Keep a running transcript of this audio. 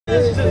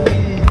Hey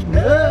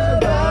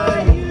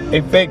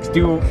Figs,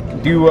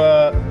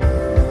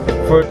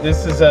 for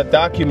this is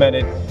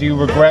documented, do you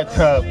regret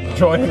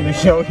joining the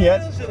show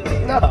yet?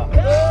 No.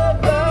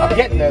 I'm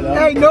getting there though.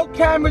 Hey, no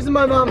cameras in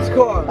my mom's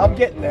car. I'm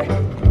getting there.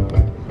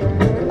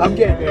 I'm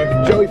getting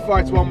there. If Joey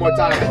farts one more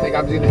time, I think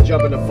I'm just gonna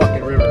jump in the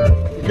fucking river.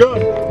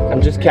 Good.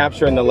 I'm just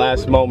capturing the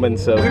last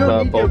moments of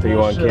both of you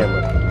on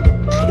camera.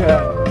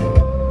 Yeah.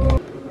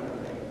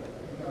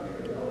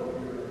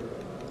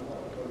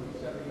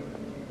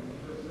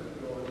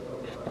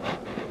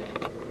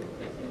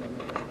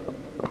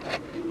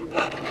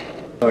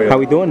 How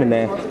we doing in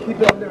there? Keep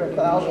it under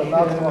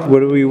 1,000.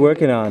 What are we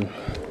working on?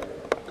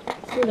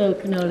 Hello,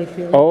 cannoli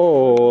field.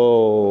 Oh.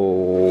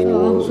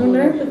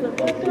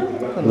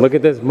 Look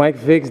at this, Mike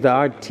Figs, the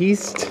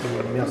artiste.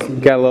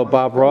 Got a little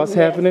Bob Ross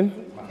happening.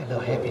 A little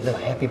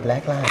happy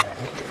black line.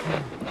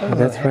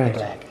 That's right.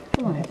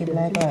 Come on, happy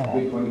black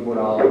line.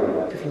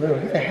 Just a little,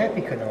 he's a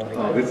happy cannoli.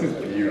 Oh, this is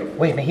beautiful.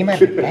 Wait, man, he might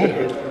be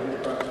bad.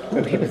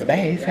 Oh, he was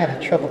bad. He's had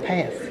a trouble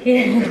past.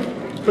 Yeah.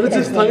 But is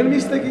his tongue gonna be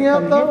sticking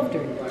out though?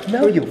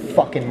 No, you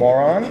fucking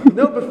moron.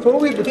 No, before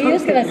we the He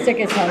is gonna stick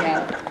his tongue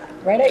out.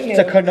 Right at you. It's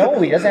a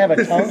cannoli. It doesn't have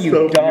a tongue,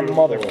 you dumb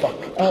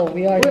motherfucker. Oh,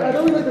 we are. I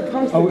don't like the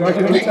tongue. Oh, we are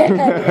doing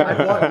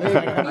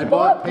I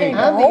bought pink.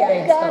 The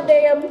whole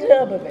goddamn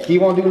tub of it. Do you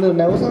want to do a little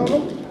nose on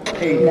him?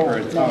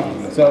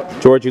 So,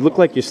 George, you look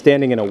like you're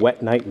standing in a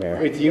wet nightmare.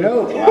 Wait, do you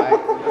know why?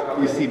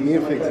 You see, me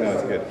and Figs know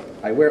it's good.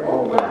 I wear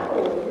all black.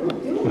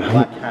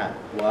 Black hat.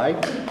 Why?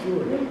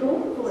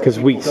 Because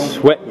we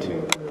sweat.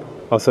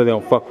 Oh, so they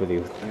don't fuck with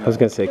you. I was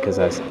gonna say because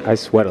I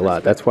sweat a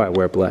lot. That's why I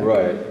wear black.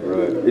 Right.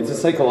 It's a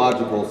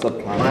psychological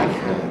subconscious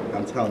thing.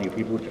 I'm telling you,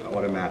 people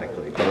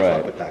automatically go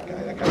up with that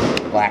guy. That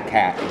guy. Black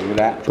hat. You hear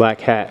that? Black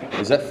hat.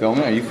 Is that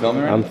filming? Are you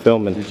filming right I'm now?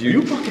 filming. Did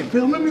you fucking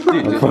filming me?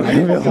 Dude,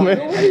 fucking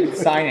filming. I didn't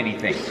sign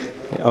anything.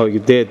 Oh, you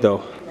did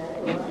though.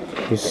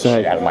 You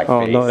said. out of my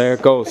Oh no, face. there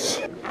it goes.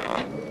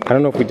 I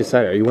don't know if we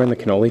decided. Are you wearing the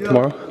cannoli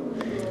tomorrow?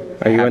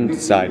 Are you haven't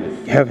decided.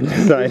 You haven't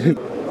decided.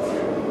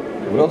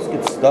 What else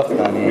gets stuffed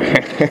on here?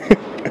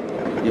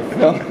 You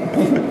film?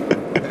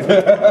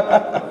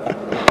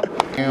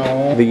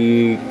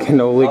 The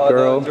cannoli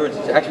girl. George,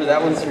 actually,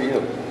 that one's for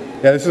you.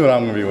 Yeah, this is what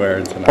I'm gonna be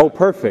wearing tonight. Oh,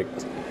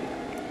 perfect.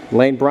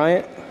 Lane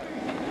Bryant.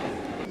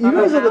 You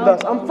guys are the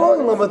best. I'm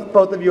falling in love with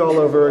both of you all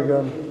over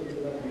again.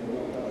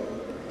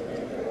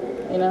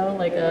 You know,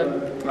 like a.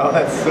 Oh,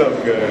 that's so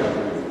good.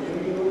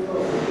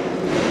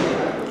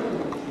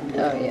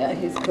 Oh yeah,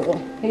 he's cool.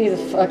 He's a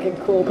fucking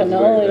cool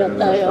cannoli. I'll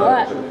tell you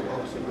what.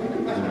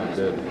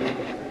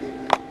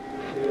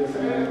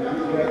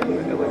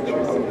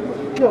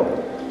 Yo,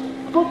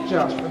 fuck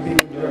Josh for being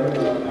here.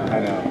 I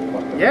know.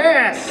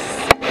 Yes!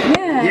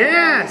 Yeah.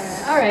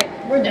 Yes! All right,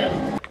 we're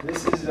done.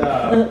 This is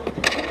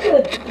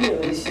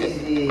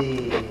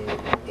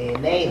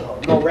Enejo.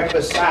 No,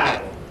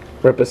 Reposado.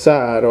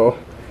 Reposado.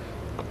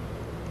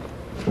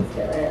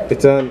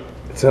 It's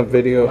on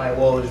video. My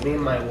woes, me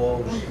and my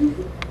woes.